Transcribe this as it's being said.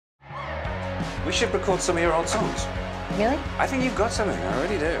We should record some of your old songs. Really? I think you've got something, I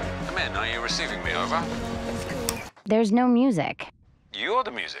really do. Come in, are you receiving me over? There's no music. You're the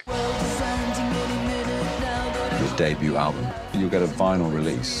music. Your debut album. You'll get a vinyl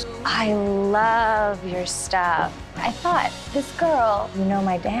release. I love your stuff. I thought, this girl, you know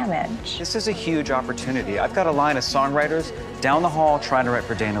my damage. This is a huge opportunity. I've got a line of songwriters down the hall trying to write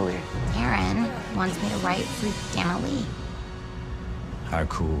for Dana Lee. Aaron wants me to write for Dana Lee. How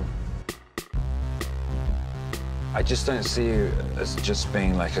cool. I just don't see you as just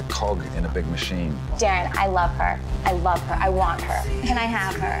being like a cog in a big machine. Darren, I love her. I love her. I want her. Can I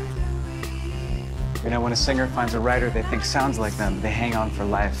have her? You know, when a singer finds a writer they think sounds like them, they hang on for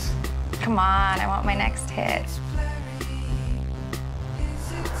life. Come on, I want my next hit.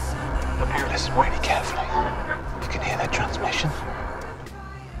 Here, listen really carefully. You can hear that transmission?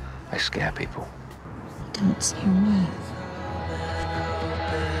 They scare people. Don't scare me.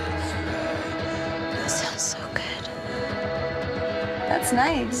 That sounds so good. That's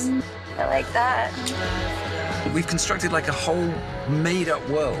nice. I like that. We've constructed like a whole made-up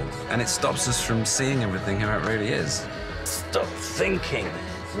world, and it stops us from seeing everything how it really is. Stop thinking.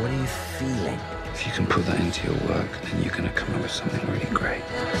 What are you feeling? If you can put that into your work, then you're going to come up with something really great.